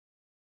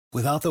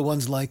Without the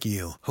ones like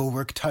you, who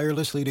work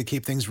tirelessly to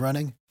keep things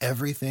running,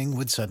 everything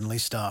would suddenly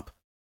stop.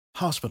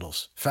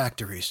 Hospitals,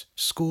 factories,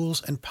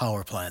 schools, and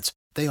power plants,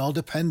 they all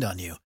depend on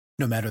you.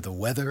 No matter the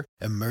weather,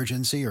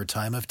 emergency, or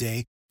time of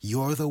day,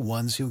 you're the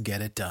ones who get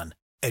it done.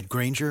 At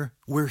Grainger,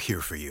 we're here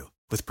for you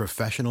with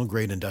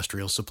professional-grade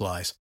industrial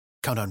supplies.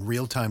 Count on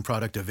real-time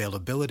product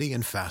availability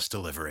and fast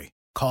delivery.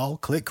 Call,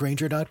 click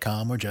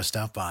Grainger.com, or just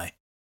stop by.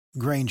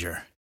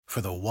 Grainger, for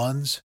the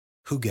ones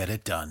who get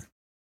it done.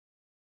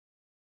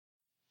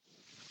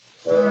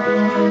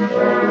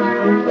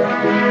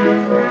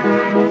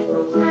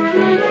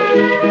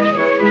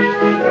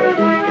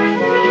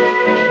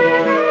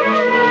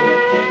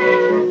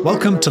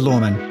 Welcome to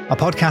Loremen, a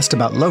podcast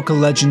about local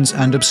legends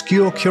and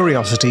obscure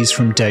curiosities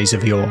from days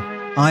of yore.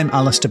 I'm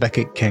Alistair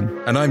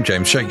Beckett-King. And I'm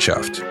James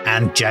Shakeshaft.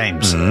 And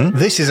James,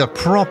 This is a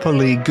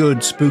properly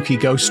good spooky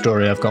ghost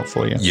story I've got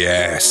for you.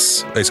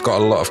 Yes, it's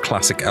got a lot of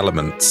classic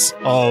elements.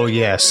 Oh,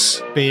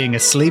 yes. Being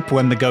asleep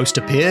when the ghost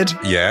appeared.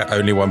 Yeah,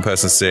 only one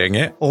person seeing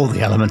it. All the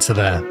elements are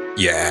there.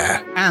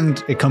 Yeah.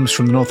 And it comes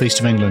from the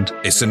northeast of England.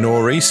 It's a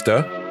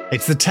nor'easter.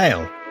 It's the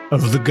tale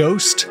of the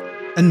ghost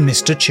and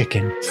Mr.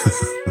 Chicken.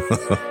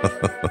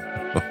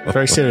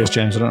 Very serious,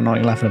 James. I don't know what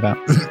you're laughing about.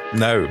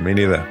 No, me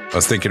neither. I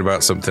was thinking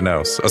about something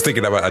else. I was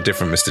thinking about a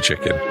different Mr.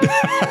 Chicken.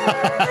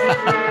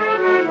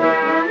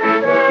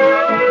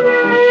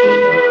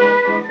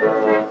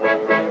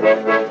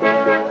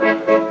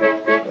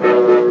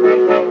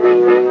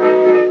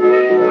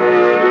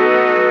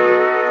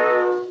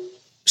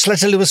 So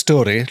let's tell you a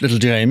story, little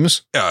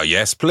James. Oh,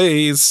 yes,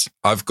 please.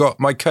 I've got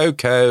my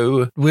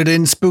cocoa. We're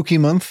in spooky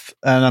month,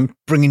 and I'm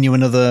bringing you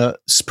another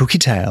spooky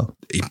tale.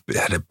 It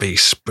better be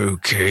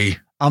spooky.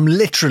 I'm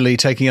literally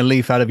taking a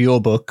leaf out of your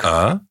book,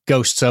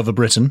 Ghosts Over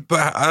Britain.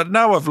 But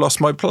now I've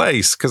lost my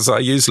place because I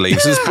use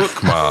leaves as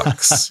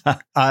bookmarks.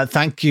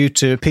 Thank you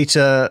to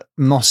Peter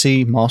Moss.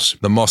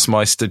 The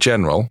Mossmeister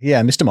General.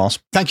 Yeah, Mr. Moss.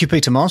 Thank you,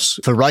 Peter Moss,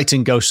 for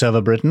writing Ghosts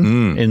Over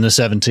Britain in the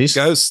 70s.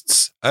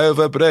 Ghosts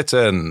Over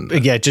Britain.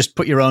 Yeah, just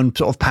put your own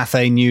sort of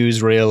Pathé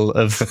newsreel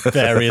of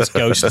various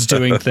ghosts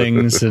doing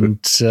things and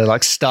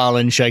like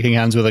Stalin shaking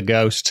hands with a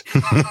ghost.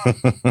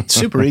 It's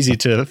super easy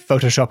to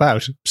Photoshop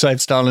out.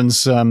 Saved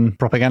Stalin's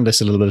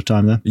propagandist a little bit of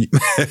time there.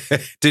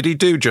 Did he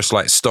do just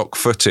like stock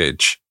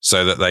footage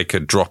so that they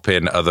could drop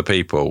in other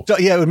people? So,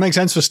 yeah, it would make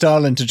sense for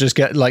Stalin to just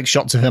get like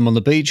shots of him on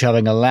the beach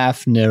having a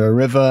laugh near a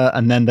river,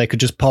 and then they could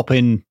just pop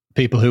in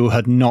people who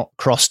had not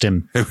crossed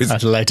him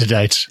at a later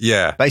date.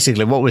 Yeah.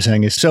 Basically, what we're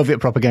saying is Soviet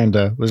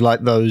propaganda was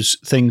like those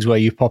things where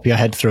you pop your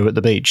head through at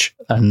the beach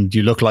and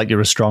you look like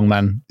you're a strong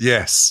man.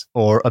 Yes.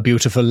 Or a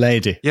beautiful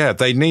lady. Yeah,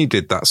 they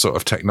needed that sort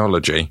of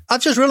technology.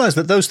 I've just realised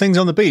that those things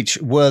on the beach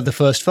were the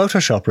first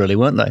Photoshop, really,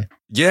 weren't they?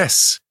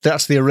 Yes.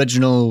 That's the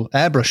original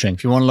airbrushing,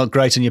 if you want to look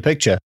great in your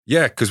picture.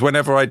 Yeah, because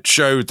whenever I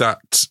showed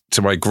that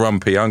to my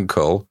grumpy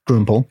uncle,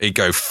 he'd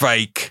go,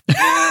 fake.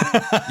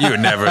 You were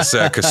never a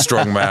circus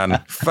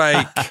strongman.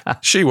 Fake.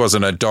 She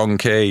wasn't a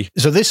donkey.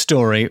 So this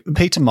story,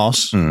 Peter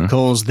Moss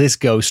calls this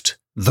ghost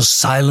the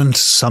Silent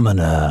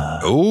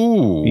Summoner.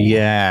 Ooh.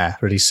 Yeah,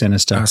 pretty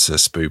sinister. That's a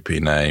spooky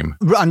name.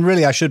 And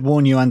really, I should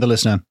warn you and the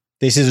listener,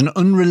 this is an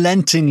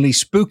unrelentingly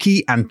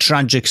spooky and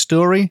tragic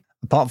story,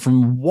 apart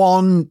from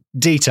one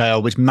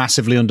detail which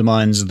massively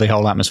undermines the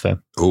whole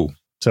atmosphere. Ooh.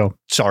 So,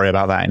 sorry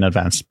about that in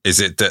advance. Is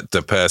it that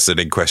the person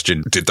in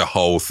question did the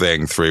whole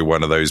thing through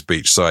one of those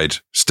beachside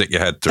stick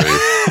your head through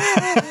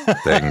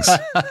things?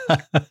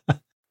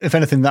 If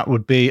anything, that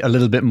would be a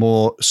little bit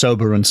more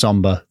sober and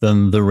somber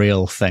than the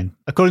real thing.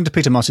 According to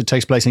Peter Moss, it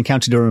takes place in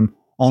County Durham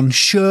on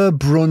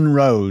Sherbrun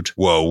Road.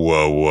 Whoa,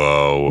 whoa,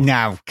 whoa.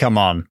 Now, come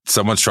on.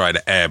 Someone's trying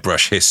to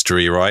airbrush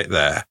history right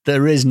there.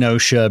 There is no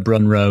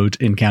Sherbrun Road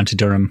in County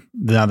Durham.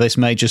 Now, this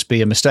may just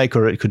be a mistake,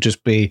 or it could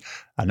just be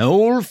an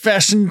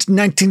old-fashioned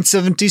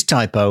 1970s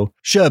typo.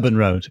 Sherburn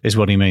Road is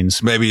what he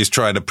means. Maybe he's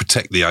trying to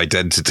protect the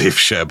identity of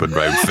Sherburn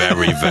Road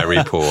very,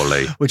 very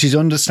poorly. Which is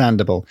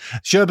understandable.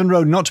 Sherburn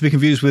Road, not to be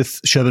confused with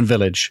Sherburn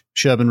Village.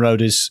 Sherburn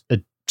Road is a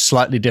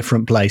slightly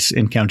different place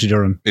in County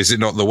Durham. Is it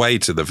not the way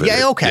to the village?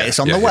 Yeah, okay, it's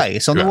on the way.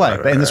 It's on the way.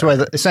 But in this way,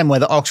 the same way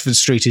that Oxford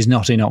Street is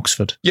not in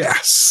Oxford.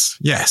 Yes,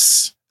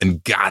 yes.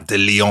 And Gare de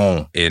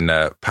Lyon in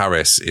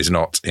Paris is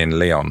not in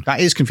Lyon. That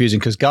is confusing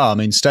because Gare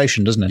means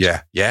station, doesn't it?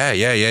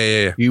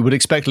 Yeah. You would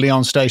expect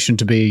Lyon station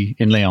to be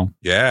in Lyon.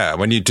 Yeah,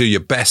 when you do your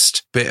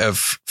best bit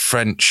of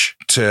French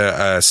to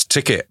a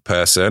ticket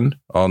person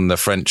on the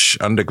French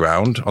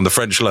Underground, on the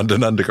French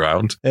London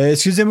Underground.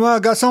 Excusez-moi,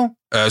 garçon.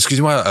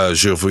 Excusez-moi,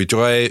 je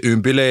voudrais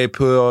un billet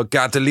pour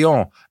Gare de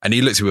Lyon. And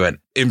he looked at me and went,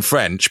 in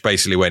French,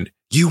 basically went,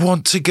 you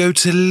want to go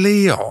to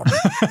Lyon?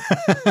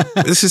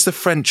 This is the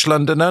French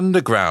London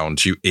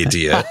Underground, you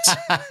idiot.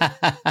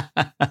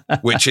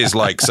 Which is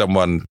like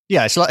someone...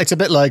 Yeah, it's a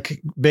bit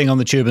like being on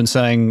the tube and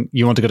saying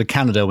you want to go to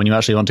Canada when you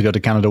actually want to go to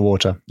Canada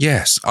Water.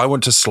 Yes, I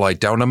want to slide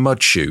down a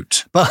mud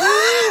chute. But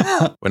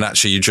when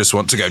actually you just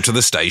want to go to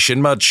the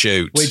station mud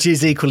shoot. Which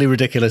is equally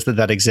ridiculous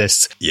that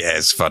exists. Yeah,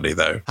 it's funny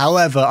though.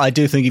 However, I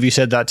do think if you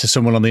said that to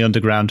someone on the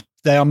underground,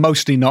 they are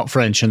mostly not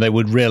French and they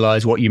would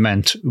realise what you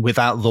meant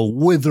without the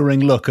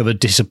withering look of a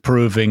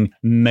disapproving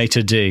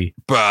maitre d'.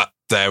 But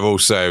they're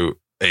also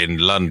in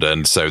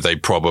London, so they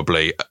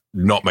probably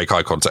not make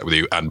eye contact with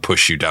you and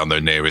push you down the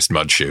nearest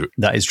mud chute.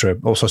 That is true.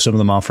 Also, some of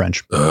them are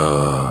French.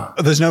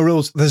 There's no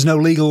rules. There's no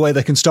legal way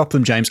they can stop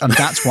them, James. And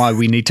that's why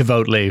we need to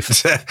vote leave.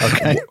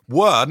 Okay.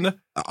 One,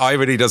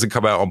 irony doesn't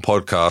come out on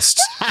podcasts.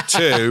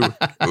 Two,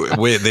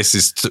 this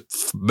is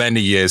many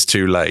years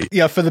too late.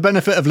 Yeah, for the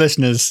benefit of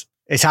listeners,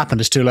 it's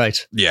happened. It's too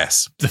late.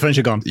 Yes. The French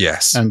are gone.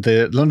 Yes. And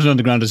the London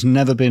Underground has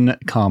never been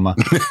calmer.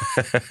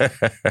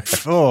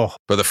 But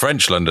the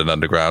French London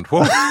Underground,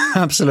 what?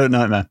 Absolute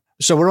nightmare.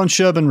 So we're on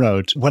Sherborne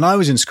Road. When I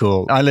was in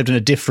school, I lived in a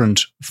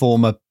different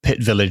former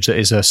pit village that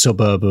is a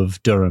suburb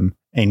of Durham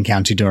in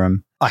County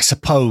Durham. I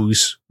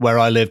suppose where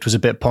I lived was a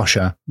bit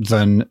posher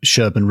than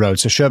Sherborne Road.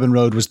 So Sherborne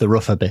Road was the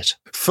rougher bit.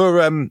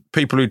 For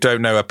people who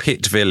don't know, a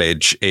pit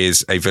village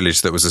is a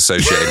village that was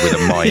associated with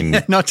a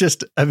mine. Not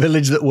just a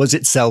village that was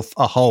itself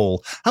a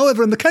hole.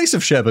 However, in the case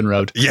of Sherborne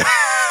Road, yeah.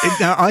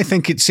 Now, I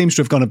think it seems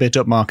to have gone a bit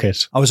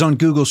upmarket. I was on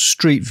Google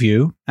Street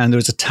View and there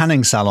was a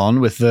tanning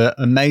salon with the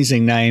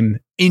amazing name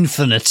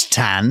Infinite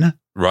Tan.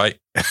 Right.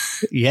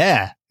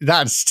 Yeah,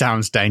 that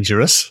sounds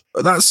dangerous.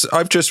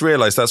 I've just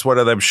realised that's one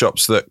of them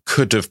shops that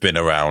could have been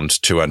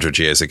around 200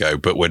 years ago,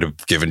 but would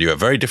have given you a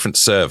very different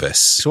service.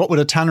 So what would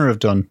a tanner have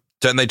done?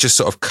 Don't they just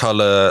sort of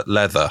colour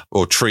leather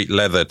or treat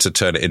leather to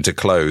turn it into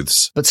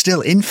clothes? But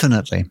still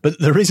infinitely. But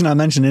the reason I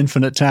mention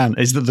Infinite Tan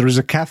is that there is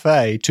a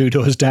cafe 2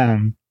 doors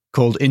down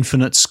called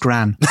Infinite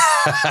Scran.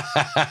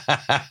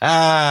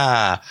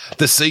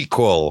 The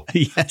sequel.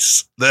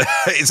 Yes.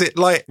 Is it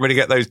like when you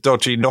get those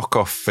dodgy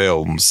knockoff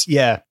films?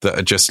 Yeah. That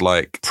are just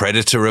like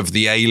Predator of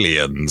the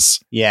Aliens.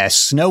 Yes.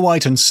 Snow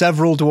White and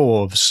several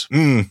dwarves.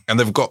 And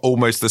they've got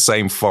almost the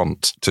same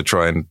font to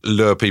try and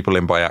lure people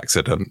in by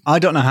accident. I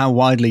don't know how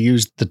widely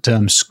used the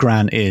term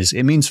scran is.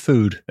 It means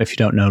food, if you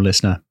don't know,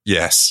 listener.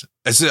 Yes.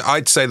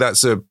 I'd say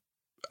that's a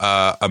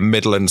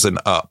Midlands and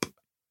up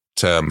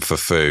term for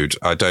food.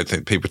 I don't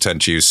think people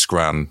tend to use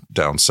scran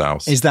down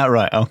south. Is that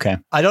right? Okay.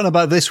 I don't know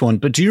about this one,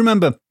 but do you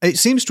remember, it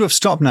seems to have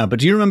stopped now, but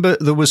do you remember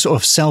there was sort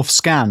of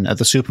self-scan at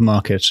the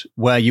supermarket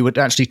where you would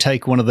actually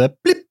take one of the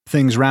blip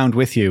things round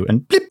with you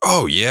and blip?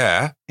 Oh,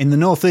 yeah. In the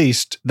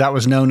Northeast, that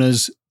was known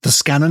as the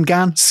Scan and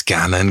Gan.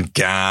 Scan and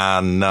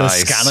Gan,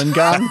 nice. The Scan and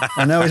Gan.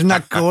 I know, isn't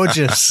that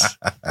gorgeous?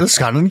 The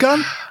Scan and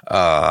Gan.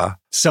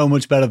 So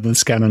much better than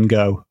Scan and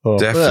Go. Oh,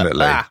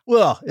 definitely.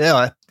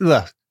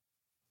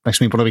 Makes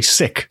me want to be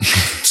sick.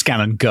 Scan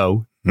and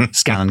Go.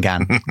 Scan and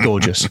Gan.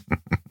 Gorgeous.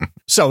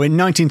 So in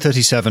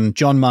 1937,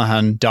 John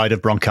Mahan died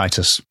of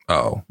bronchitis.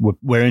 Oh.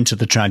 We're into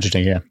the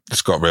tragedy here.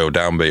 It's got real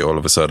downbeat all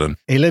of a sudden.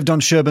 He lived on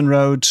Sherborne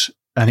Road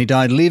and he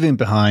died leaving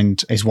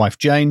behind his wife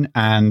Jane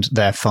and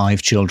their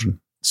 5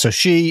 children. So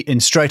she,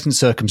 in straitened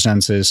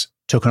circumstances,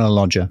 took on a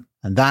lodger.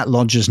 And that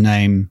lodger's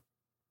name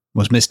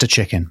was Mr.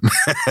 Chicken.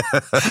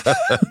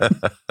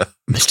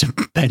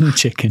 Mr. Ben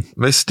Chicken.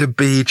 Mr.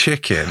 B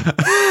Chicken.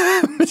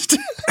 Mr.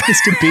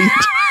 B.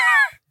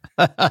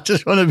 I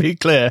just want to be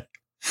clear.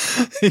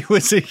 He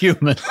was a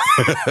human.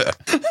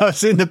 I've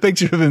seen the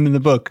picture of him in the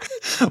book.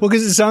 Well,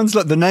 because it sounds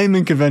like the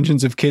naming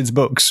conventions of kids'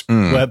 books,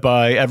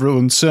 whereby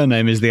everyone's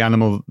surname is the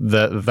animal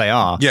that they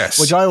are. Yes.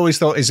 Which I always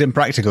thought is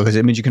impractical because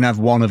it means you can have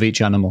one of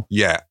each animal.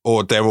 Yeah,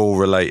 or they're all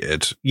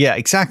related. Yeah,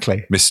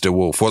 exactly. Mr.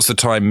 Wolf. What's the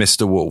time,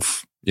 Mr.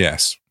 Wolf?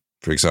 Yes,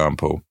 for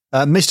example.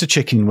 Mr.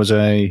 Chicken was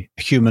a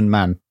human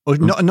man. Or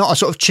not a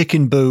sort of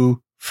chicken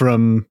boo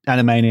from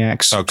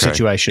Animaniacs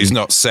situation. He's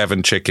not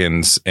 7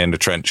 chickens in a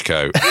trench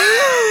coat.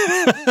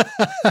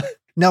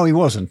 No, he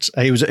wasn't.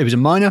 He was a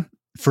miner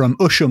from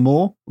Usher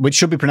Moor, which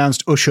should be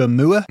pronounced Usher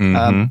Moor.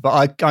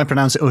 But I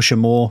pronounce it Usher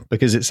Moor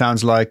because it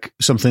sounds like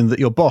something that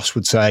your boss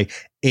would say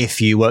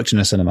if you worked in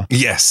a cinema.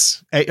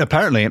 Yes.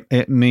 Apparently,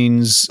 it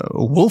means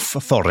wolf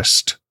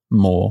forest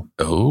moor.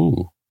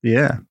 Oh.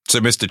 Yeah. So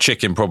Mr.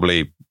 Chicken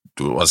probably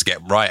wants to get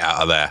right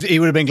out of there. He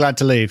would have been glad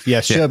to leave.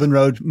 Yes, yeah, Sherborne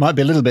Road might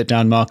be a little bit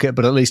down market,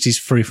 but at least he's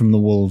free from the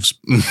wolves.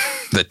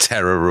 The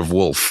terror of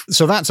wolf.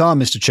 So that's our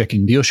Mr.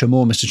 Chicken, the Usher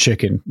Moor Mr.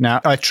 Chicken. Now,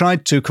 I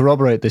tried to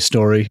corroborate this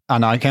story,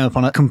 and I came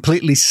upon a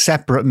completely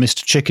separate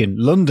Mr. Chicken.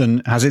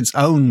 London has its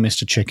own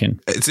Mr.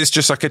 Chicken. Is this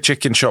just like a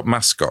chicken shop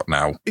mascot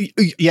now?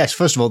 Yes,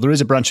 first of all, there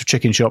is a branch of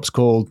chicken shops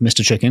called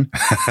Mr. Chicken.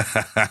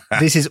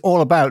 This is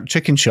all about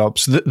chicken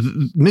shops.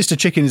 Mr.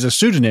 Chicken is a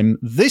pseudonym.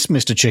 This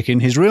Mr. Chicken,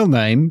 his real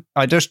name,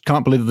 I just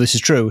can't believe that this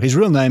is true. His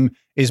real name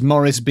is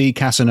Morris B.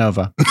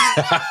 Casanova.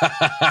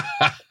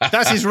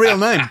 That's his real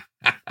name.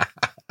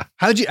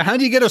 How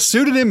do you get a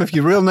pseudonym if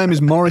your real name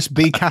is Morris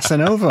B.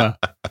 Casanova?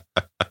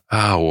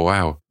 Oh,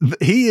 wow.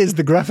 He is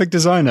the graphic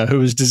designer who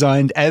has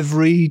designed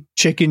every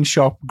chicken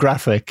shop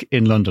graphic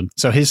in London.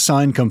 So his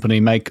sign company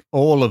make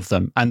all of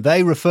them, and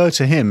they refer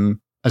to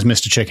him as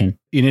Mr. Chicken.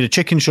 You need a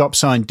chicken shop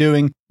sign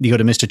doing, you go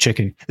to Mr.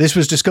 Chicken. This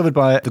was discovered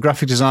by the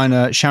graphic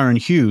designer Sharon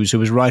Hughes, who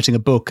was writing a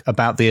book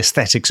about the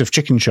aesthetics of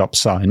chicken shop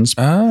signs.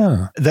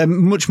 They're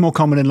much more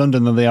common in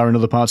London than they are in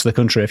other parts of the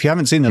country. If you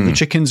haven't seen them, the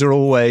chickens are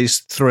always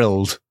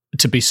thrilled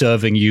to be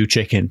serving you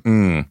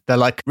chicken. They're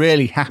like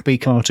really happy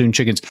cartoon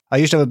chickens. I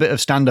used to have a bit of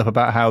stand-up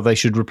about how they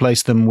should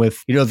replace them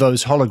with,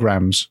 those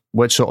holograms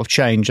which sort of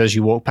change as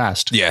you walk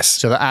past. Yes.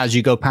 So that as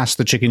you go past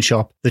the chicken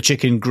shop, the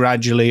chicken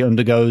gradually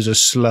undergoes a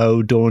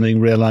slow dawning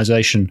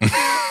realization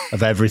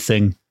of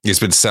everything. He's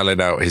been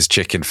selling out his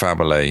chicken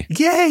family.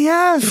 Yeah,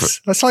 yes.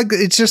 That's like,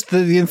 it's just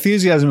the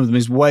enthusiasm of them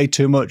is way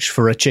too much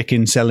for a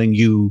chicken selling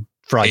you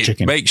fried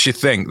chicken. It makes you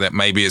think that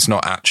maybe it's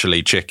not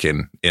actually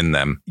chicken in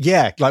them.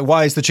 Yeah, like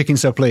why is the chicken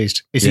so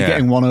pleased? Is he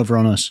getting one over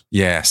on us?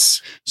 Yes.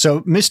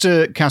 So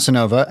Mr.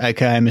 Casanova,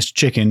 aka Mr.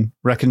 Chicken,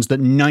 reckons that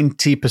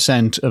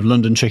 90% of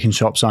London chicken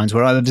shop signs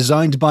were either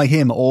designed by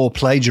him or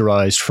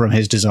plagiarised from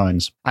his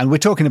designs. And we're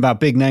talking about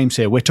big names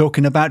here. We're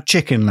talking about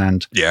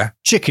Chickenland. Yeah.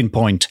 Chicken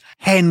Point,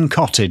 Hen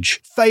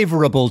Cottage,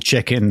 Favourable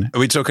Chicken. Are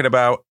we talking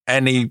about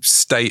any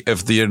state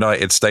of the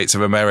United States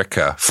of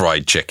America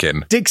fried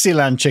chicken?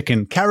 Dixieland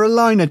Chicken,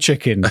 Carolina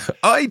Chicken.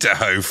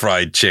 Idaho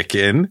fried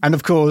chicken. And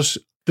of course,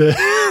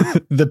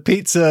 the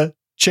pizza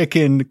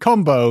chicken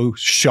combo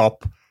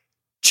shop,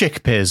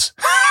 Chickpeas,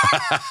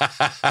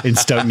 in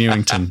Stoke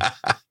Newington.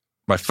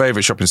 My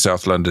favourite shop in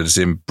South London is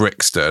in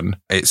Brixton.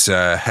 It's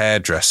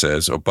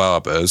hairdressers or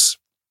barbers,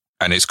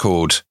 and it's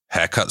called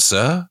Haircut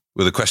Sir,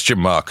 with a question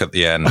mark at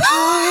the end.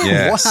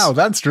 Yes. Wow,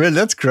 that's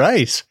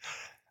great.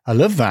 I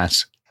love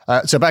that.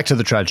 So back to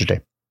the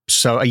tragedy.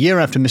 So a year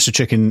after Mr.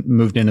 Chicken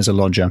moved in as a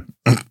lodger.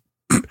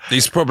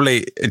 He's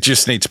probably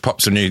just need to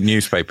pop some new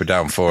newspaper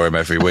down for him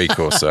every week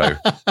or so.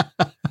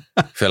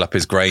 Fill up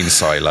his grain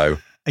silo.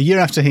 A year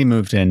after he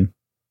moved in,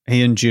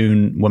 he and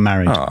June were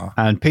married. Aww.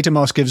 And Peter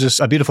Moss gives us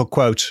a beautiful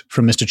quote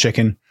from Mr.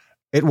 Chicken.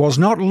 "It was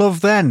not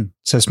love then,"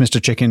 says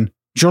Mr. Chicken,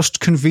 "just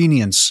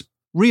convenience.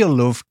 Real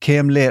love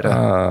came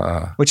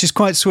later," which is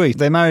quite sweet.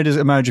 They married as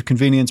a marriage of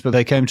convenience, but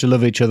they came to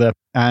love each other,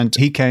 and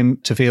he came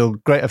to feel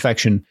great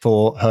affection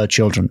for her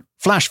children.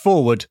 Flash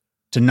forward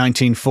to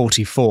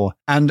 1944,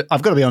 and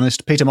I've got to be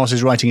honest, Peter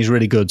Moss's writing is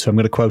really good, so I'm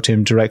going to quote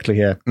him directly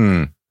here.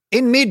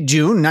 "In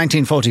mid-June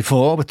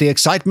 1944, with the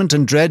excitement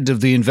and dread of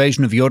the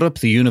invasion of Europe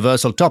the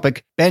universal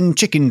topic, Ben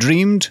Chicken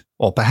dreamed,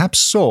 or perhaps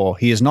saw,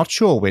 he is not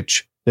sure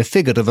which, the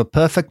figure of a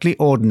perfectly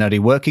ordinary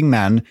working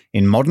man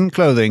in modern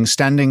clothing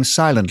standing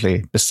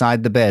silently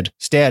beside the bed,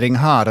 staring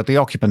hard at the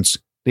occupants.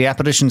 The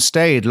apparition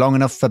stayed long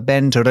enough for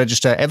Ben to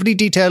register every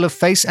detail of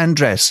face and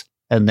dress,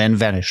 and then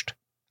vanished."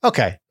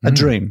 Okay, a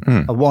dream,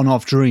 a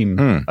one-off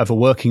dream of a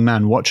working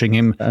man watching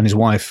him and his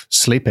wife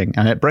sleeping,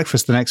 and at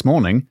breakfast the next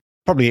morning,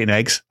 probably eating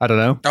eggs, I don't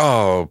know.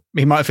 Oh.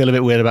 He might feel a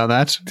bit weird about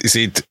that. Is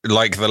he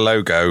like the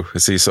logo?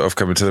 Is he sort of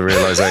coming to the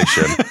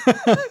realisation?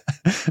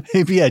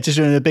 Yeah, just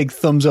doing a big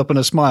thumbs up and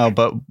a smile,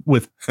 but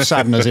with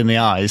sadness in the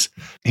eyes.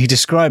 He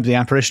described the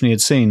apparition he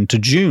had seen to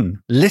June,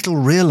 little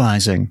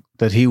realising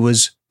that he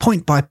was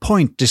point by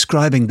point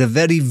describing the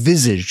very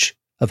visage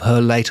of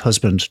her late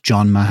husband,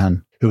 John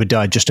Mahan, who had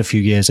died just a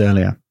few years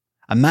earlier.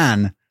 A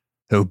man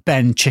who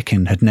Ben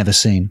Chicken had never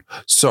seen.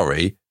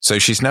 Sorry, so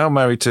she's now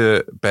married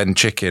to Ben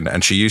Chicken,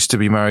 and she used to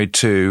be married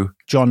to...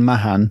 John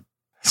Mahan.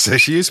 So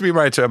she used to be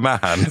married to a man,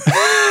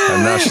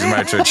 and now she's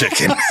married to a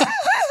chicken.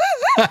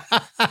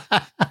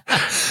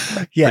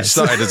 Yes. Which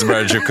started as a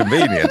marriage of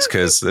convenience,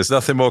 because there's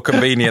nothing more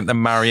convenient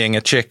than marrying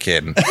a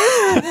chicken.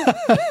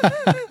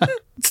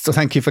 So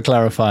thank you for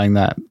clarifying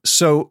that.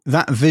 So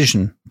that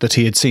vision that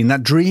he had seen,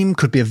 that dream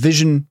could be a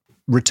vision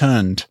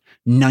returned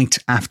night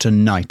after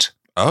night.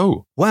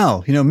 Oh.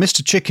 Well,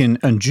 Mr. Chicken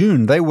and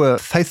June, they were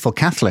faithful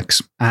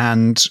Catholics,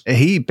 and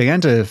he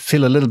began to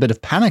feel a little bit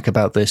of panic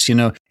about this.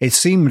 It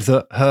seemed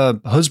that her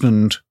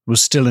husband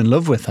was still in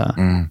love with her,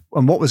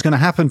 and what was going to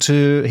happen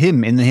to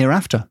him in the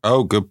hereafter?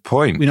 Oh, good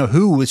point.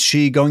 Who was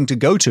she going to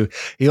go to?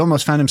 He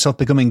almost found himself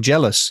becoming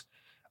jealous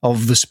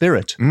of the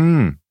spirit.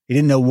 He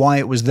didn't know why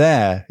it was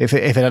there, if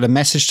it had a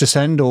message to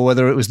send, or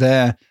whether it was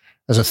there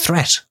as a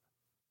threat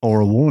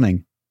or a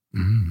warning.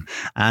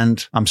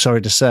 And I'm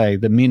sorry to say,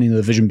 the meaning of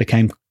the vision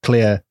became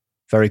clear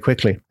very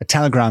quickly. A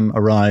telegram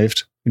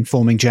arrived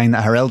informing Jane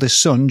that her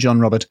eldest son, John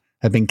Robert,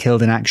 had been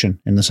killed in action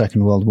in the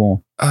Second World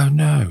War. Oh,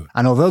 no.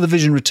 And although the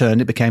vision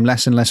returned, it became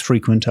less and less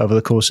frequent over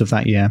the course of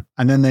that year.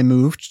 And then they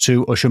moved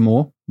to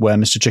Ushermore, where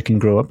Mr. Chicken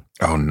grew up.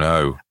 Oh,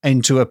 no.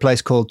 Into a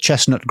place called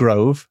Chestnut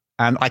Grove.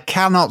 And I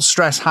cannot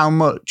stress how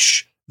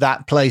much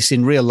that place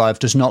in real life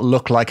does not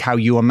look like how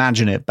you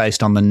imagine it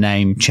based on the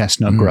name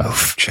Chestnut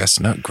Grove.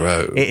 Chestnut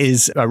Grove. It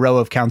is a row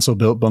of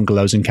council-built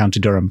bungalows in County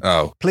Durham.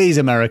 Oh. Please,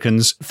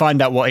 Americans, find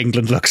out what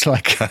England looks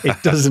like.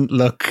 It doesn't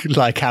look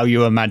like how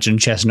you imagine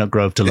Chestnut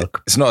Grove to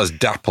look. It's not as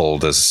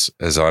dappled as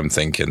I'm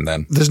thinking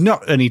then. There's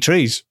not any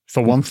trees,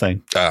 for one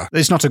thing.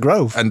 It's not a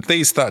grove. And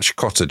these thatched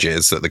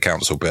cottages that the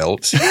council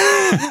built.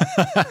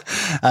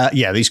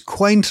 Yeah, these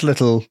quaint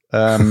little...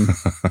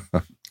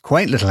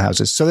 Quaint little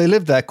houses. So they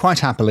lived there quite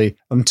happily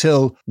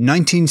until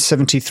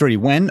 1973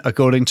 when,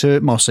 according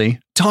to Mossy,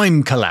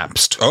 time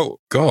collapsed. Oh,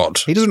 God.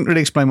 He doesn't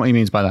really explain what he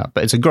means by that,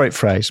 but it's a great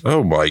phrase.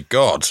 Oh, my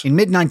God. In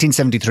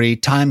mid-1973,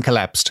 time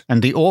collapsed,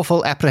 and the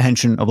awful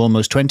apprehension of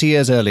almost 20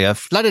 years earlier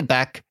flooded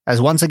back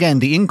as once again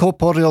the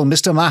incorporeal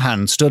Mr.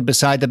 Mahan stood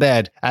beside the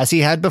bed, as he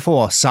had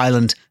before,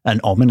 silent and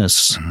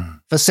ominous.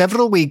 For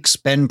several weeks,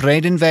 Ben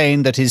prayed in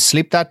vain that his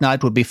sleep that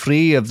night would be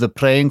free of the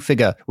praying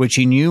figure, which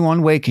he knew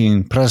on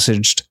waking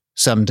presaged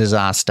some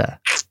disaster.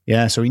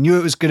 Yeah, so he knew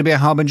it was going to be a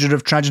harbinger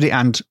of tragedy,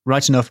 and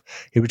right enough,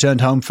 he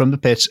returned home from the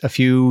pit a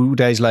few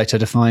days later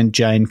to find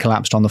Jane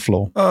collapsed on the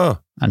floor. Oh.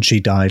 And she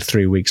died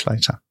 3 weeks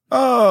later.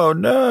 Oh,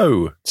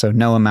 no. So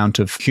no amount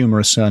of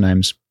humorous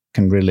surnames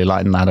can really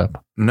lighten that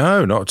up.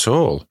 No, not at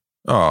all.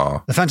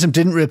 Oh. The Phantom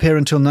didn't reappear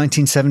until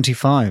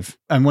 1975,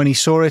 and when he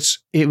saw it,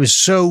 it was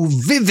so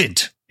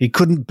vivid. He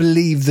couldn't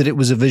believe that it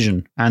was a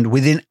vision, and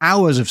within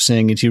hours of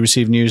seeing it, he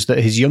received news that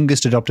his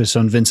youngest adopted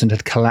son, Vincent,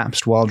 had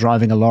collapsed while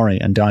driving a lorry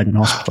and died in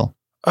hospital.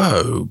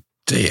 Oh,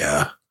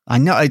 dear. I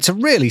know, it's a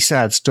really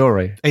sad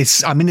story.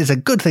 It's a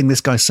good thing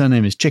this guy's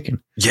surname is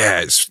Chicken.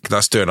 Yeah,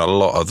 that's doing a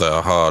lot of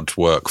the hard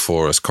work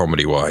for us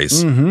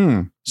comedy-wise.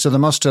 Mm-hmm. So the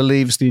monster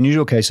leaves the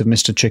unusual case of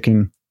Mr.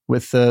 Chicken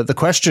with the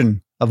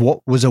question of what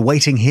was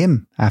awaiting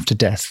him after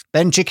death.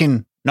 Ben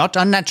Chicken, not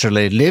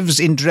unnaturally, lives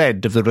in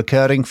dread of the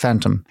recurring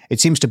phantom. It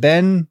seems to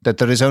Ben that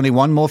there is only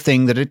one more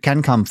thing that it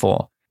can come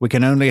for. We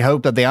can only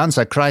hope that the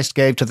answer Christ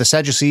gave to the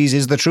Sadducees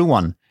is the true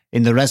one.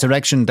 In the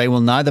resurrection they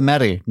will neither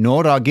marry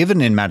nor are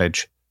given in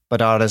marriage,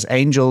 but are as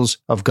angels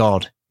of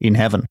God in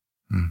heaven.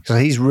 So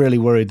he's really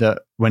worried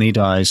that when he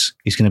dies,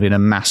 he's going to be in a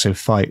massive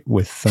fight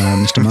with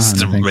Mr.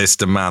 Man.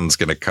 Mr. Man's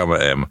going to come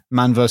at him.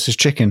 Man versus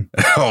chicken.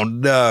 Oh,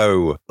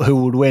 no.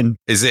 Who would win?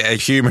 Is it a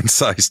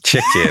human-sized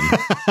chicken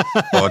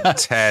or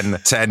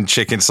 10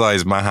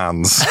 chicken-sized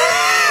Mahans?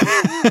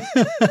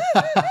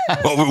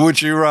 What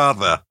would you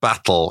rather?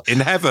 Battle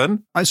in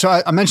heaven? So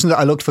I mentioned that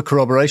I looked for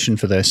corroboration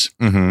for this.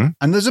 Mm-hmm.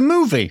 And there's a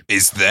movie.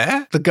 Is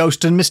there? The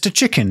Ghost and Mr.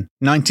 Chicken,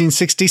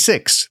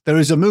 1966. There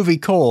is a movie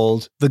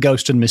called The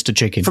Ghost and Mr.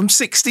 Chicken. From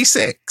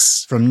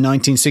 66? From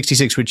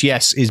 1966, which,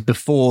 yes, is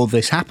before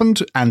this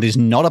happened and is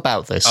not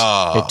about this,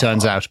 it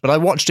turns out. But I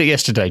watched it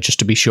yesterday just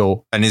to be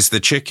sure. And is the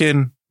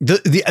chicken...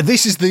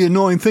 This is the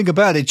annoying thing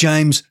about it,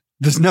 James.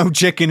 There's no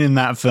chicken in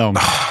that film.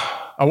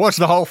 I watched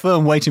the whole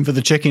film waiting for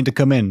the chicken to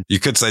come in. You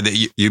could say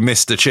that you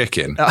missed a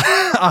chicken.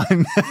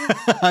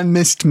 I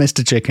missed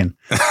Mr. Chicken.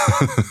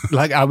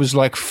 I was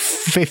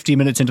 50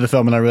 minutes into the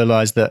film and I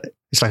realized that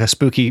it's like a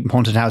spooky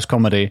haunted house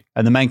comedy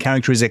and the main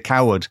character is a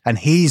coward and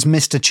he's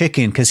Mr.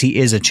 Chicken because he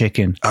is a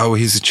chicken. Oh,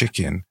 he's a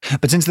chicken.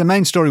 But since the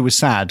main story was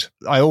sad,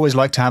 I always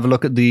like to have a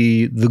look at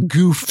the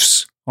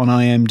goofs on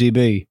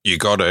IMDb. You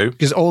got to.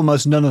 Because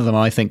almost none of them,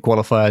 I think,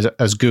 qualify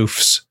as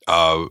goofs.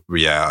 Oh,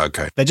 yeah,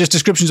 okay. They're just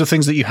descriptions of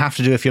things that you have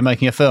to do if you're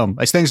making a film.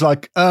 It's things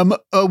like,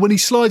 when he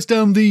slides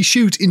down the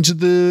chute into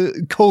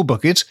the coal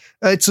bucket,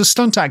 it's a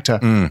stunt actor.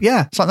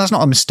 Yeah, it's that's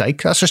not a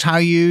mistake. That's just how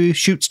you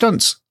shoot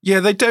stunts. Yeah,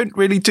 they don't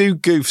really do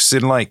goofs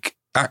in,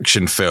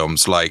 action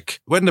films.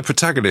 When the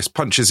protagonist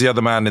punches the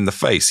other man in the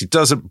face, he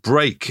doesn't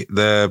break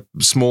the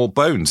small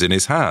bones in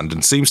his hand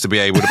and seems to be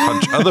able to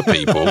punch other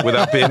people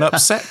without being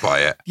upset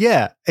by it.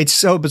 Yeah, it's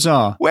so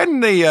bizarre.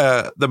 When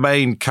the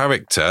main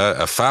character,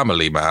 a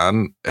family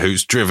man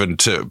who's driven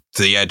to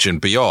the edge and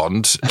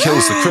beyond,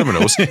 kills the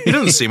criminals, he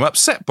doesn't seem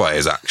upset by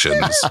his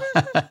actions.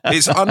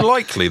 It's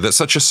unlikely that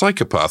such a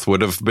psychopath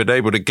would have been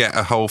able to get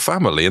a whole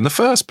family in the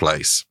first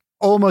place.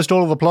 Almost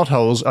all of the plot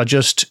holes are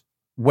just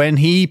when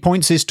he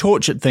points his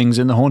torch at things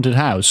in the haunted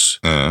house,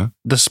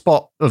 the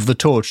spot of the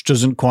torch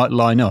doesn't quite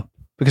line up.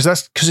 Because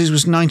it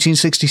was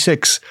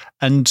 1966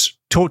 and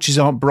torches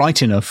aren't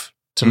bright enough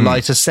to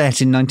light a set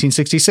in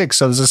 1966.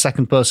 So there's a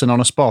second person on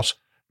a spot,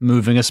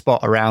 moving a spot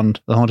around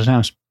the haunted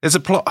house. There's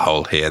a plot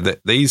hole here that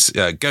these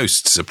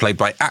ghosts are played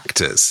by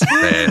actors.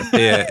 They're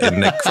here in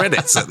the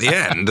credits at the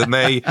end. And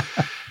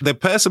the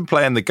person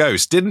playing the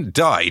ghost didn't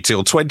die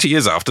till 20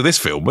 years after this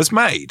film was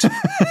made.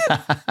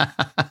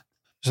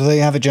 So there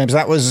you have it, James.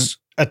 That was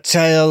a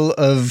tale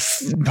of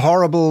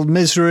horrible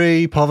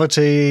misery,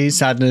 poverty,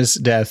 sadness,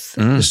 death,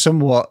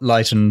 somewhat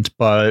lightened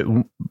by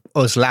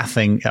us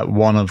laughing at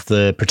one of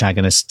the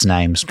protagonists'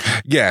 names.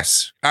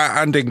 Yes,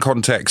 and in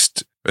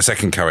context, a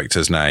second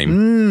character's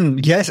name.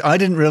 Yes, I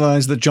didn't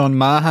realise that John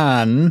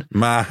Mahan,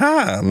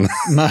 yeah,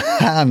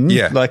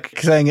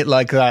 saying it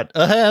like that,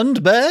 a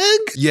handbag?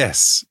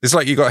 Yes, it's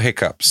like you got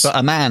hiccups. But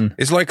a man.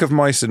 It's like of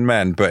mice and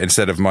men, but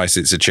instead of mice,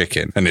 it's a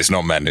chicken. And it's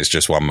not men, it's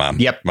just one man.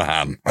 Yep.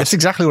 Mahan. That's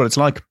exactly what it's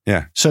like.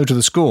 Yeah. So to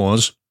the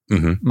scores,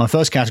 my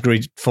first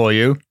category for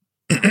you,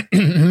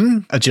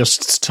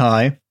 adjusts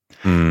tie,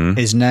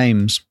 is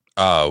names.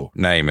 Oh,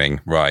 naming,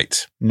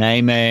 right.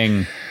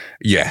 Naming.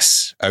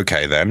 Yes.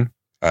 Okay, then.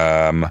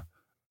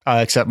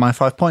 I accept my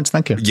 5 points.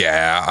 Thank you.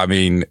 Yeah, I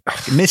mean...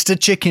 Mr.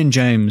 Chicken,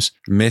 James.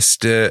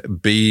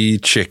 Mr. B.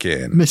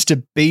 Chicken.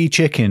 Mr. B.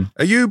 Chicken.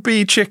 Are you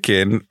B.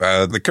 Chicken?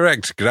 The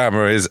correct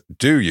grammar is,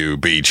 do you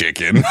B.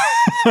 Chicken?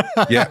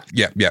 Yeah.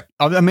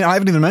 I mean, I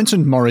haven't even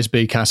mentioned Morris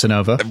B.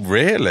 Casanova.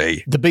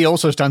 Really? The B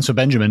also stands for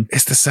Benjamin.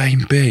 It's the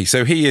same B.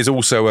 So he is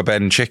also a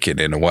Ben Chicken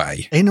in a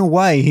way. In a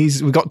way,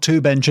 we've got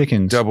 2 Ben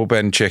Chickens. Double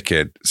Ben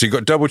Chicken. So you've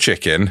got double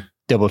chicken.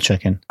 Double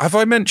chicken. Have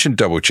I mentioned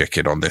double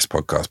chicken on this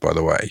podcast, by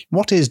the way?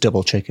 What is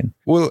double chicken?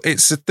 Well,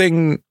 it's a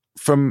thing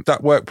from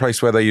that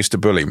workplace where they used to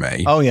bully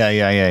me. Oh,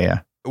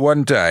 yeah.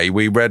 One day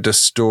we read a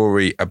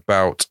story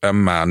about a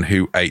man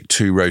who ate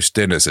 2 roast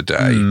dinners a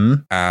day.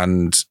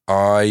 And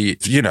I,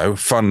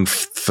 fun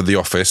for the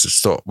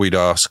office, thought we'd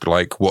ask,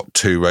 like, what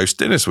 2 roast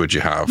dinners would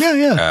you have?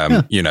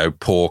 Yeah.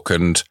 Pork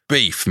and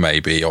beef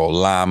maybe, or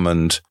lamb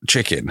and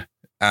chicken.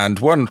 And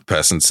one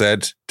person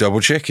said double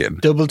chicken.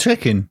 Double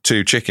chicken.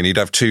 2 chicken. He'd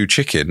have 2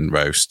 chicken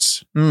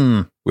roasts,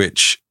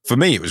 which for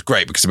me, it was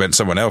great because it meant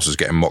someone else was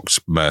getting mocked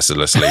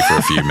mercilessly for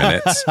a few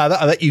minutes. I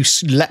bet you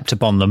leapt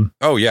upon them.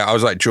 Oh, yeah. I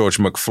was like George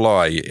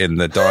McFly in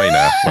the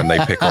diner when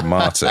they pick on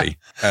Marty.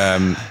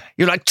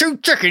 You're like, 2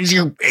 chickens,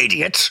 you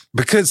idiot.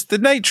 Because the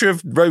nature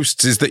of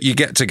roasts is that you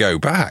get to go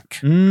back.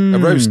 A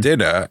roast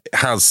dinner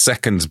has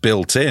seconds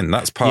built in.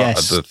 That's part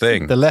of the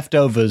thing. The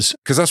leftovers.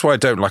 Because that's why I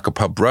don't like a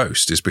pub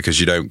roast, is because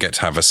you don't get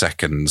to have a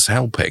second's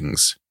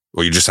helpings.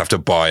 Or you just have to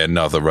buy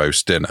another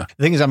roast dinner.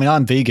 The thing is, I mean,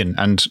 I'm vegan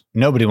and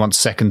nobody wants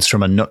seconds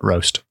from a nut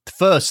roast.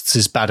 Firsts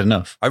is bad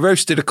enough. I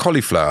roasted a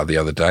cauliflower the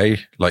other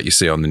day, like you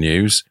see on the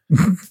news,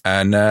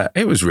 and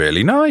it was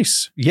really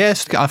nice.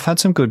 Yes, I've had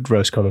some good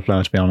roast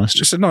cauliflower, to be honest.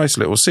 Just a nice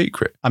little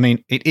secret. I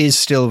mean, it is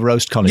still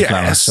roast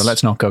cauliflower, yes. So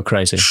let's not go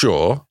crazy.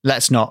 Sure.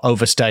 Let's not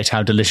overstate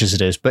how delicious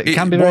it is, but it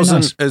can be It very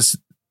wasn't nice.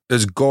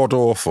 as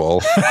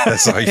god-awful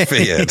as I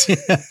feared.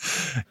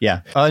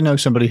 Yeah. I know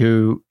somebody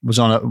who was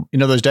on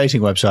those dating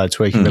websites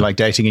where you can be like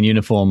dating in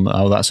uniform,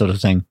 all that sort of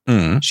thing.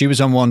 She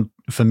was on one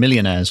for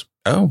millionaires.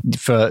 Oh.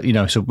 For,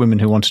 so women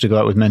who wanted to go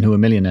out with men who were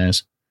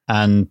millionaires.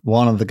 And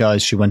one of the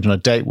guys she went on a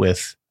date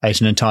with ate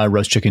an entire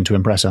roast chicken to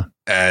impress her.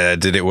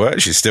 Did it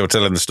work? She's still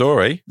telling the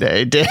story.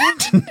 It did.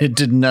 It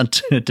did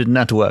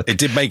not work. It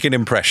did make an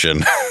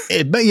impression.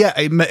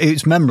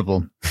 It's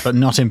memorable, but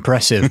not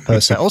impressive per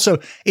se. Also,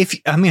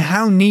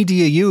 how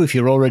needy are you if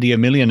you're already a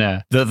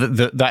millionaire?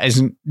 That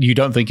isn't. You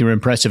don't think you're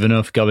impressive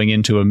enough going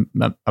into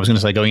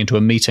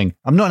a meeting.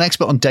 I'm not an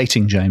expert on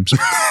dating, James.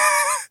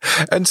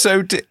 And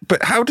so,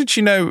 but how did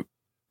you know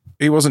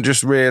he wasn't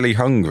just really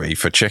hungry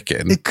for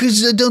chicken?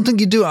 Because I don't think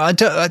you do. I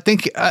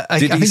think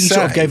he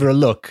sort of gave her a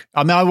look.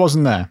 I mean, I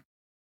wasn't there.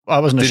 I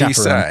wasn't a chaperone. Did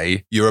he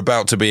say, you're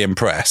about to be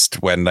impressed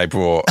when they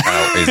brought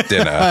out his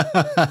dinner,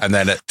 and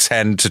then at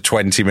 10 to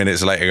 20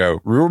 minutes later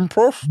go, you're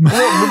impressed?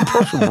 You're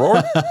impressed,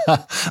 right?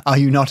 Are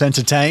you not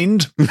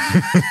entertained?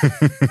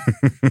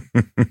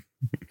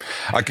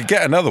 I could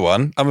get another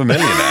one. I'm a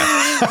millionaire.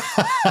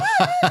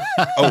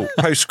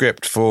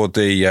 Postscript for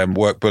the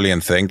work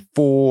bullying thing.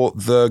 For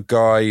the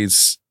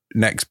guy's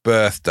next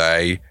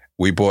birthday,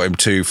 we bought him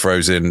 2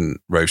 frozen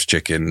roast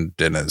chicken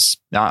dinners.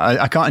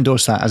 I can't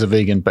endorse that as a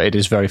vegan, but it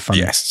is very funny.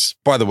 Yes.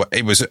 By the way,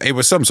 it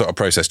was some sort of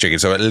processed chicken,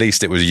 so at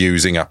least it was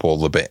using up all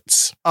the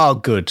bits. Oh,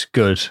 good.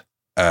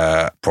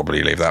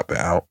 Probably leave that bit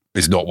out.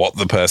 It's not what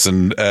the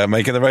person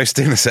making the roast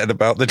dinner said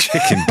about the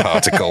chicken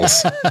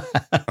particles.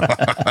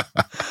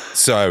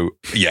 So,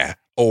 yeah,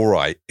 all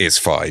right, it's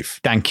 5.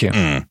 Thank you.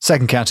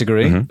 Second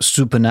category,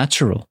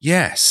 supernatural.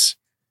 Yes.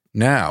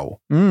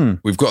 Now,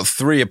 we've got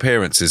 3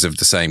 appearances of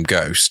the same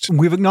ghost.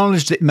 We've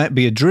acknowledged it might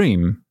be a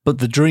dream, but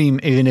the dream,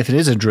 even if it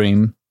is a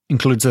dream,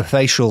 includes the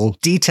facial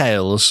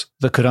details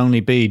that could only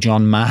be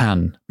John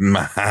Mahan.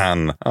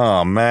 Mahan.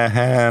 Oh,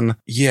 Mahan.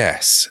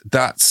 Yes,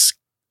 that's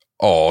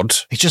odd.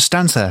 He just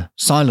stands there,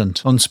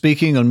 silent,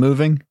 unspeaking,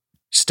 unmoving,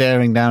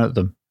 staring down at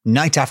them,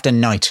 night after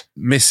night.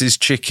 Mrs.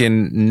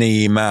 Chicken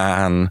Knee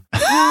Man.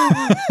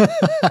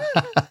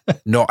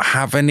 Not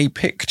have any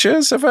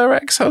pictures of her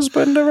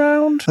ex-husband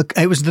around? Look,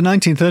 it was the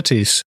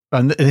 1930s,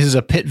 and this is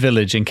a pit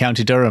village in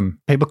County Durham.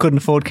 People couldn't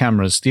afford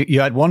cameras. You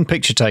had one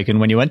picture taken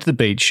when you went to the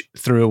beach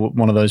through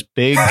one of those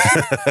big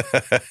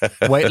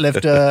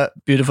weightlifter,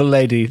 beautiful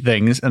lady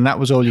things, and that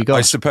was all you got.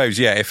 I suppose,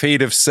 yeah, if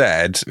he'd have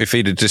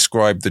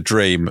described the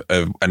dream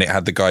and it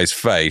had the guy's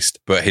face,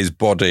 but his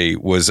body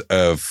was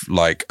of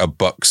like a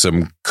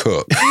buxom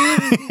cook.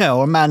 Yeah,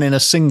 or a man in a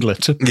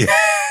singlet. Yeah.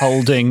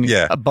 Holding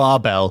a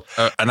barbell.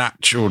 An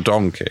actual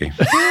donkey.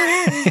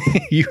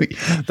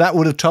 That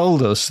would have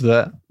told us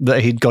that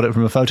he'd got it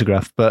from a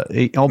photograph, but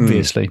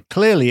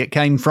clearly it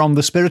came from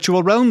the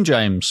spiritual realm,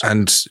 James.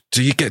 And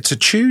do you get to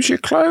choose your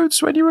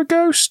clothes when you're a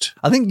ghost?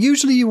 I think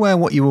usually you wear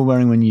what you were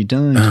wearing when you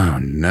died. Oh,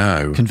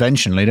 no.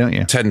 Conventionally, don't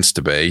you? Tends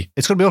to be.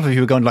 It's got to be awful if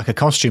you were going to like a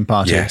costume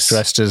party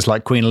dressed as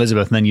like Queen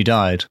Elizabeth and then you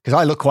died. Because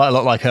I look quite a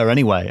lot like her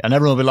anyway. And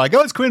everyone will be like, oh,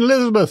 it's Queen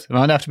Elizabeth. And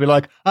I'd have to be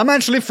like, I'm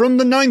actually from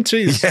the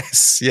 90s.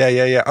 Yes.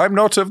 Yeah. I'm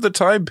not of the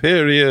time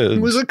period.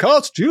 It was a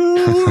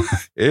costume.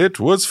 It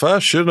was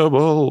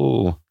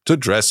fashionable to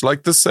dress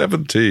like the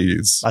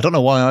 70s. I don't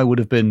know why I would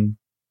have been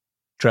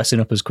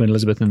dressing up as Queen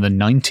Elizabeth in the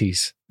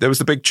 90s. There was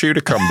the big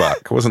Tudor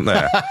comeback, wasn't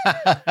there?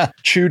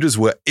 Tudors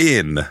were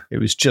in. It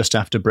was just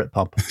after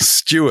Britpop.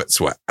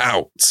 Stuarts were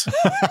out.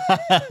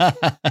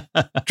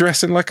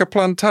 Dressing like a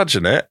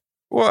Plantagenet?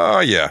 What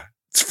are you?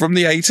 It's from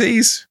the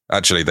 80s.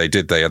 Actually, they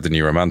did. They had the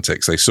New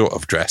Romantics. They sort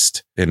of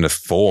dressed in the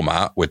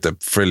format with the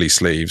frilly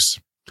sleeves.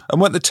 And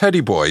weren't the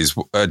Teddy Boys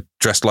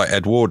dressed like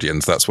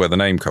Edwardians? That's where the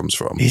name comes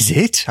from. Is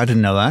it? I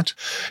didn't know that.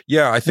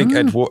 Yeah, I think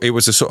it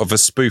was a sort of a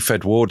spoof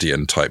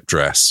Edwardian type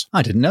dress.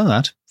 I didn't know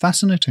that.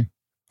 Fascinating.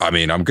 I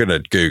mean, I'm going to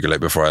Google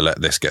it before I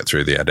let this get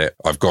through the edit.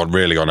 I've gone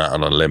really on out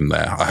on a limb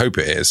there. I hope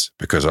it is,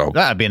 because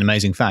that'd be an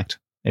amazing fact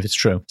if it's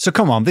true. So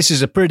come on, this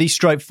is a pretty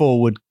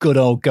straightforward, good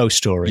old ghost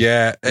story.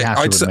 Yeah,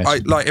 I'd say,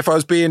 like if I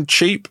was being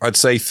cheap, I'd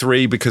say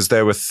 3 because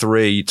there were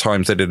 3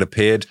 times that it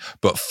appeared,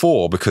 but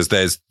 4 because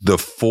there's the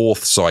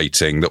 4th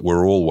sighting that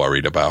we're all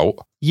worried about.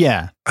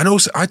 Yeah. And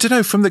also, I don't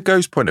know, from the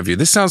ghost point of view,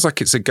 this sounds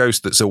like it's a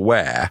ghost that's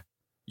aware.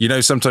 You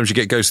know, sometimes you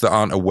get ghosts that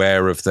aren't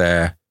aware of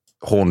their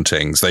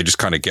hauntings. They just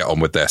kind of get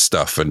on with their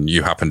stuff and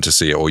you happen to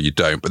see it or you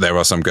don't. But there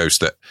are some ghosts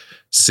that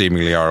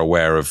seemingly are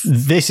aware of.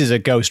 This is a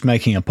ghost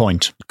making a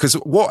point. Because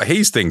what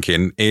he's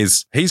thinking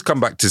is he's come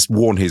back to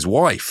warn his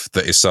wife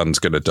that his son's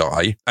going to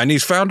die and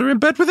he's found her in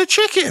bed with a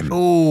chicken.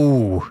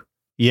 Oh,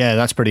 yeah,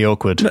 that's pretty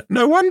awkward.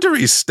 No wonder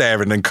he's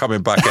staring and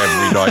coming back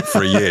every night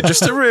for a year.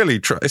 Just to really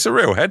try. It's a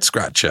real head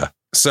scratcher.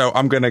 So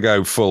I'm going to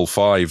go full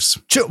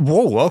 5s.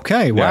 Whoa,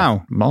 okay, yeah.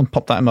 Wow. I'll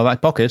pop that in my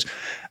back pocket.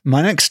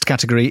 My next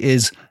category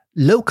is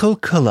local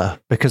colour,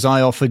 because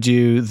I offered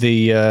you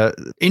the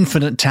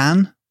infinite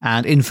tan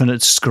and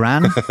infinite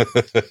scran.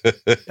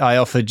 I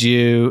offered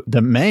you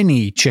the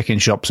many chicken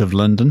shops of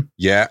London.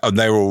 Yeah, and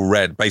they were all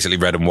red, basically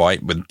red and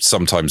white, with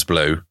sometimes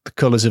blue. The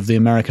colours of the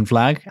American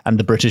flag and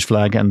the British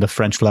flag and the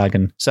French flag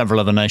and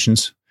several other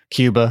nations.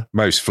 Cuba.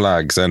 Most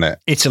flags, isn't it?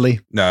 Italy.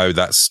 No,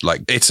 that's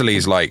like,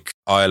 Italy's like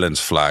Ireland's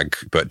flag,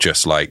 but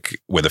just like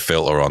with a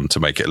filter on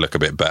to make it look a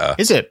bit better.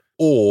 Is it?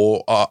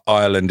 Or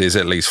Ireland is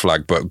at least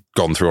flag, but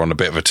gone through on a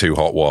bit of a too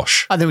hot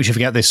wash. I think we should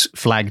forget this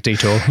flag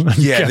detour.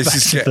 Yeah, this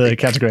is the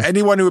category.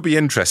 Anyone who would be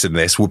interested in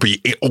this would be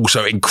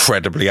also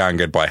incredibly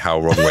angered by how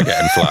wrong we're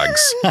getting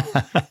flags.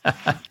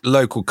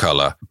 Local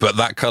colour, but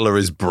that colour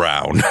is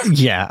brown.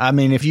 Yeah, I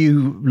mean, if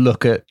you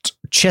look at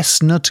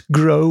Chestnut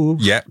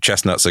Grove. Yeah,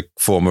 chestnut's a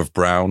form of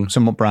brown.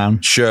 Somewhat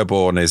brown.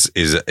 Sherborne is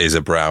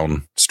a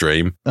brown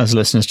stream. As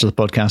listeners to the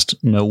podcast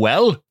know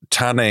well.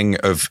 Tanning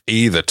of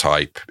either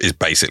type is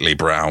basically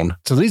brown.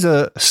 So these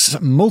are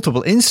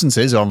multiple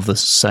instances of the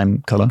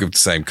same colour. Of the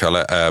same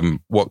colour.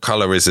 What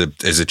colour is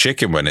a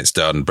chicken when it's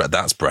done? But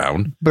that's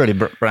brown. Pretty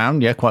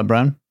brown, yeah, quite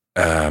brown.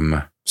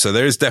 So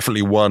there is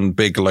definitely one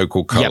big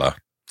local colour. Yep.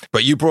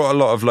 But you brought a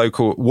lot of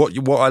local.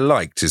 What I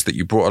liked is that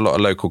you brought a lot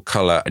of local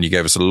colour and you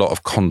gave us a lot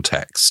of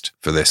context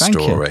for this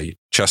story. You.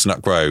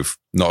 Chestnut Grove,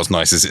 not as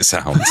nice as it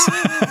sounds.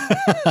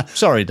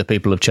 Sorry, the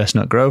people of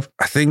Chestnut Grove.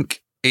 I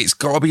think it's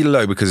got to be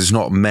low because there's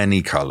not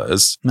many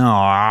colours. No,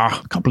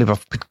 I can't believe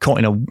I've been caught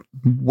in a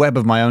web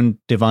of my own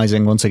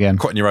devising once again.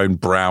 Caught in your own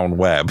brown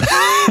web.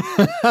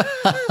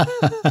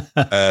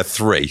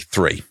 3.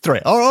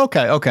 Oh,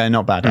 okay,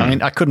 not bad. I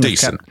mean, I couldn't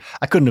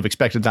have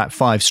expected that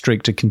 5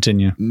 streak to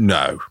continue.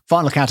 No.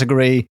 Final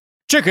category: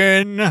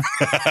 chicken.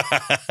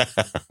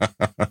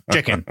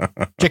 Chicken. Oh,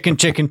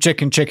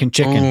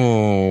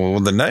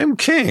 the Gnome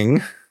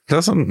King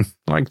doesn't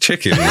like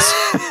chickens.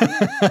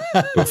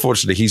 But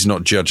fortunately, he's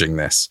not judging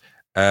this.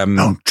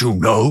 Don't you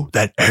know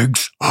that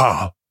eggs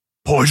are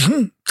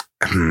poison?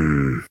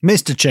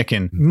 Mr.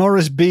 Chicken,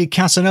 Morris B.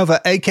 Casanova,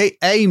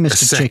 a.k.a.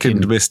 Mr.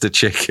 Chicken. Mr.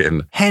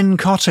 Chicken. Hen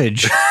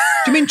Cottage. Do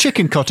you mean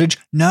Chicken Cottage?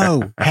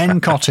 No, Hen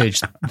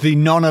Cottage. The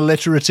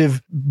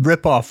non-alliterative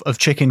rip-off of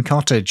Chicken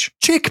Cottage.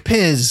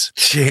 Chickpeas.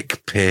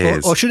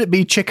 Or should it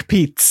be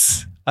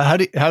chickpeas? How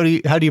do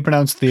you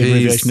pronounce the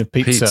abbreviation of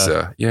pizza?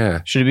 Pizza,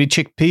 yeah. Should it be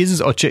chickpeas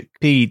or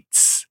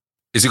chickpeas?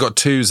 Has it got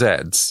 2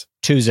 Zs?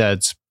 2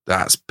 Zs.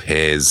 That's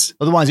piz.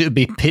 Otherwise, it would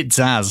be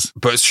pizzas.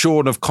 But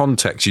shorn of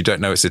context, you don't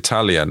know it's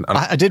Italian.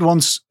 I did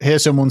once hear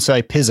someone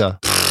say pizza.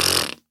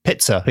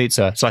 Pizza.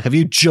 It's like, have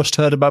you just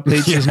heard about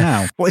pizzas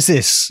now? What is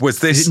this? Is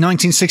it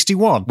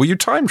 1961? Were you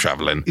time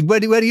traveling? Where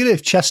do you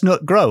live?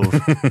 Chestnut Grove.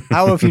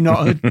 How have you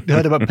not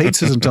heard about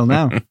pizzas until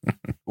now?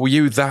 Were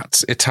you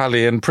that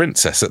Italian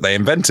princess that they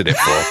invented it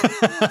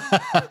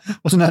for?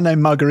 Wasn't her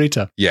name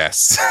Margherita?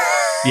 Yes.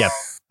 Yeah.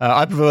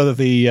 I prefer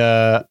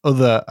the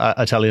other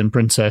Italian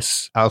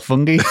princess,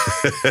 Alfunghi.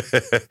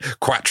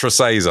 Quattro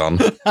Saison.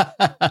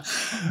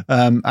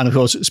 And of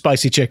course,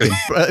 spicy chicken.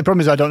 The problem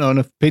is I don't know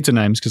enough pizza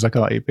names because I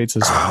can't eat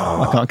pizzas.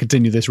 I can't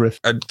continue this riff.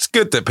 It's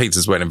good that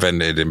pizzas weren't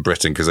invented in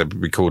Britain because they'd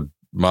be called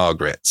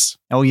Margarets.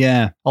 Oh,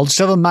 yeah. I'll just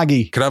have a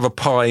Maggie. Could I have a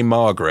pie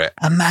Margaret?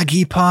 A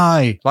Maggie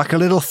pie. Like a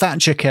little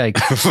Thatcher cake.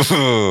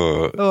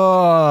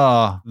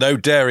 Oh. No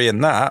dairy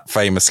in that,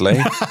 famously.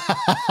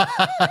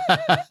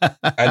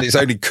 And it's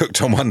only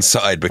cooked on one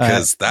side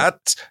because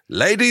that,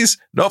 ladies,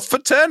 not for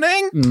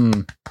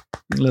turning.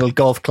 A little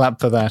golf clap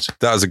for that.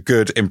 That was a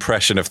good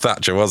impression of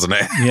Thatcher, wasn't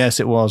it?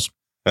 Yes, it was.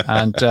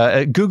 And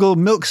Google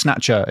milk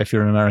snatcher if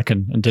you're an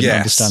American and didn't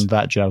understand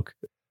that joke.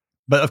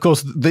 But of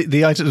course,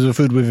 the items of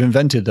food we've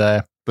invented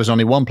there, there's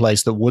only one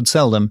place that would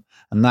sell them,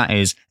 and that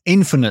is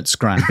Infinite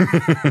Scran,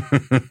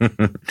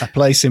 a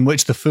place in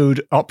which the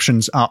food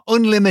options are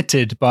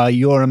unlimited by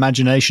your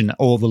imagination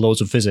or the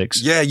laws of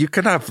physics. Yeah, you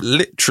can have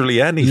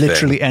literally anything.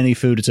 Literally any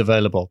food is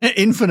available.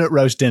 Infinite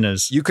roast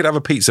dinners. You could have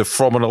a pizza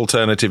from an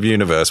alternative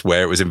universe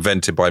where it was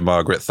invented by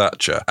Margaret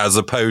Thatcher, as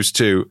opposed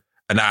to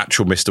an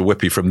actual Mr.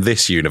 Whippy from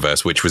this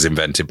universe, which was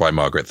invented by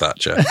Margaret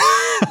Thatcher.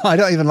 I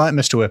don't even like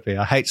Mr. Whippy.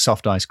 I hate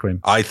soft ice cream.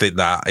 I think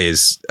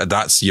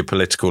that's your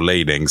political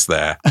leanings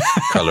there,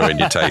 colouring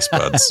your taste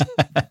buds.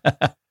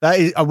 That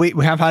is, we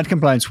have had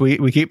complaints.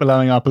 We keep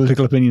allowing our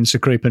political opinions to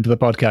creep into the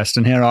podcast,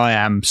 and here I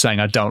am saying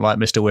I don't like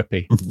Mr.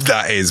 Whippy.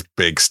 That is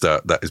big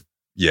stuff. That is,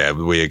 yeah,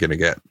 we are going to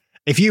get.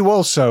 If you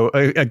also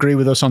agree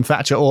with us on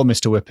Thatcher or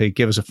Mr. Whippy,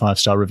 give us a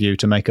 5-star review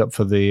to make up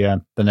for the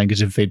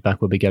negative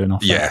feedback we'll be getting off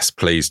that. Yes,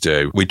 please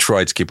do. We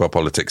try to keep our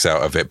politics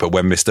out of it, but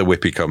when Mr.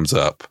 Whippy comes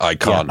up, I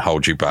can't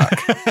hold you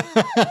back.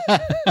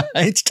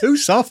 It's too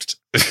soft.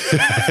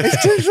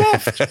 It's too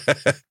soft.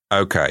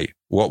 Okay,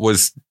 what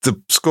was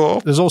the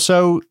score? There's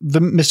also the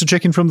Mr.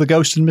 Chicken from The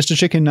Ghost and Mr.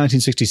 Chicken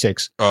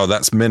 1966. Oh,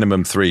 that's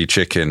minimum 3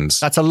 chickens.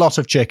 That's a lot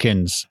of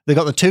chickens. They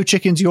got the 2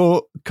 chickens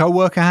your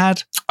co-worker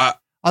had.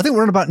 I think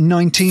we're on about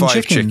 19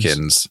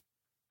 chickens.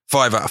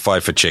 5 out of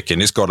 5 for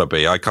chicken. It's got to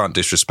be. I can't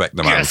disrespect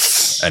the man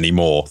any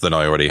more than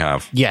I already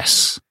have.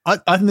 Yes. I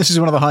think this is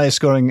one of the highest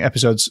scoring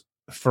episodes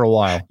for a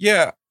while.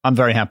 Yeah. I'm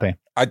very happy.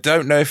 I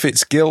don't know if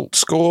it's guilt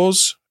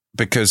scores,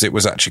 because it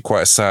was actually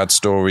quite a sad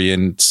story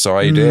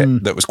inside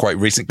it that was quite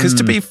recent. Because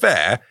to be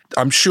fair,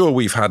 I'm sure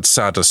we've had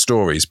sadder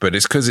stories, but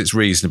it's because it's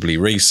reasonably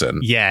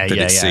recent that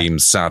it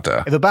seems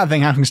sadder. If a bad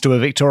thing happens to a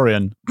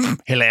Victorian,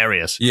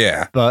 hilarious.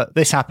 Yeah. But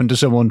this happened to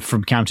someone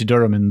from County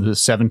Durham in the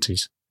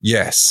 70s.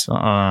 Yes.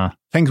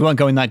 Things weren't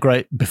going that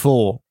great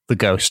before The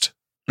Ghost.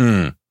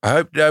 I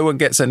hope no one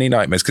gets any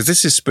nightmares, because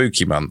this is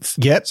spooky month.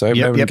 Yep. So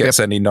no one gets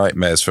any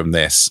nightmares from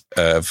this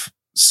of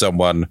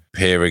someone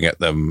peering at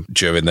them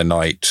during the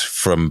night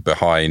from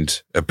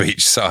behind a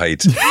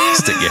beachside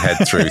stick your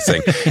head through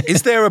thing.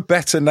 Is there a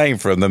better name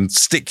for them?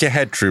 Stick your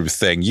head through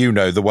thing, you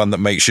know, the one that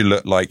makes you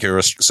look like you're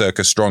a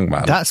circus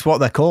strongman. That's what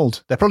they're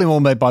called. They're probably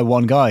all made by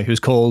one guy who's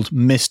called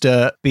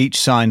Mr. Beach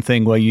Sign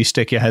Thing, where you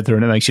stick your head through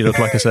and it makes you look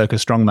like a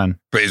circus strongman.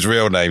 But his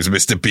real name's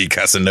Mr. B.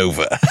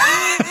 Casanova.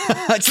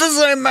 It's the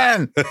same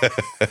man.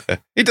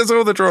 He does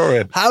all the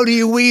drawing. How do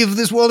you weave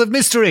this world of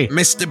mystery?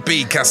 Mr.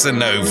 B.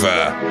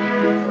 Casanova.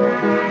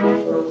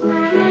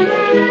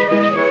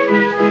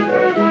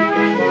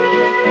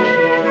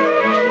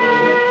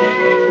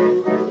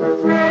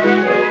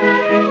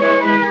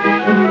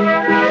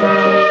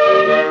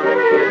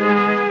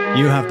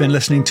 You have been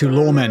listening to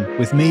Loremen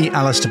with me,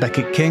 Alistair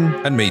Beckett-King.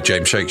 And me,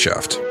 James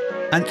Shakeshaft.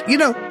 And, you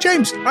know,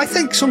 James, I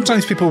think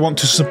sometimes people want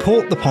to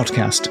support the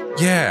podcast.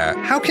 Yeah.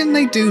 How can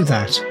they do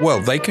that?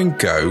 Well, they can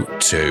go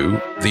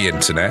to the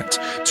internet,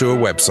 to a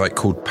website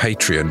called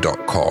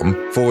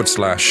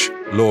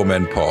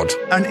patreon.com/LoremenPod.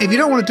 And if you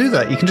don't want to do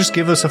that, you can just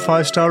give us a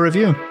 5-star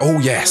review. Oh,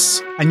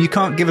 yes. And you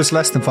can't give us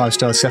less than 5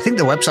 stars. I think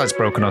the website's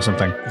broken or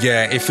something.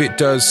 Yeah, if it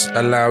does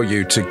allow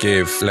you to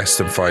give less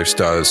than 5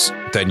 stars,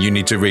 then you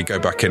need to go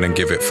back in and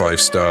give it 5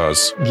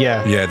 stars.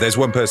 Yeah. Yeah, there's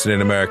one person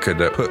in America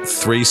that put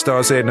 3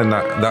 stars in, and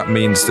that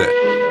means that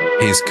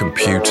his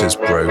computer's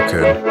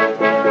broken.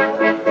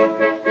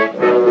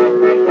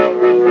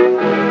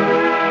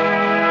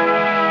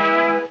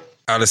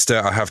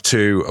 Alistair, I have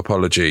 2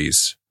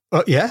 apologies.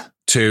 Yeah?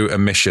 2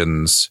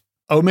 omissions.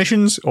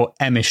 Omissions or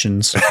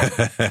emissions?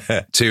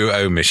 2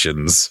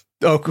 omissions.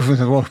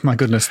 Oh, my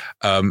goodness.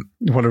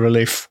 What a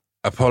relief.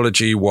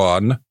 Apology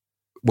 1.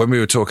 When we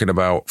were talking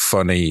about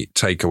funny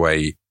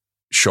takeaway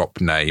shop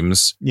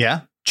names.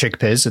 Yeah.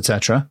 Chickpeas,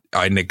 etc.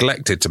 I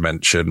neglected to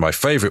mention my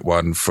favourite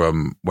one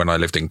from when I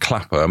lived in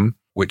Clapham,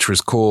 which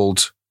was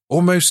called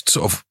almost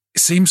sort of,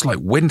 it seems like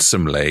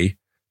winsomely,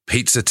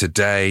 Pizza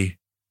Today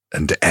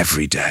and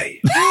Every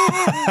Day.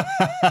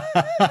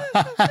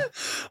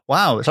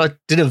 Wow. So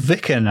did a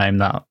vicar name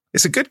that?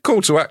 It's a good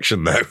call to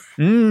action, though.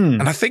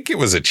 And I think it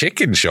was a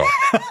chicken shop.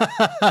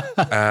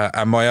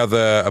 And my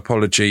other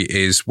apology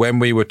is when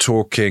we were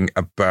talking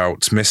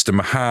about Mr.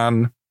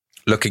 Mahan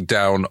looking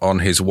down on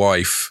his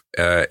wife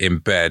in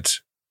bed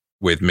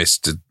with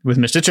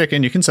Mr.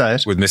 Chicken, you can say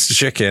it. With Mr.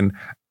 Chicken,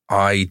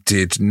 I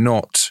did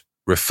not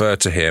refer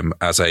to him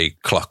as a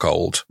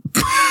cluckold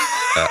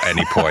at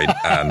any point,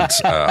 and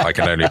I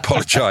can only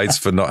apologise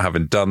for not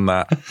having done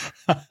that.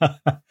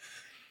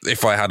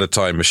 If I had a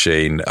time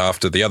machine,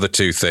 after the other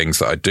 2 things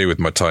that I do with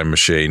my time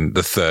machine,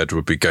 the third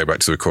would be go back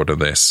to the record of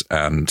this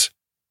and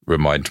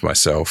remind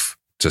myself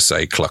to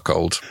say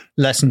cluckold.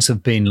 Lessons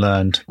have been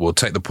learned. We'll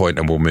take the point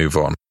and we'll move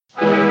on.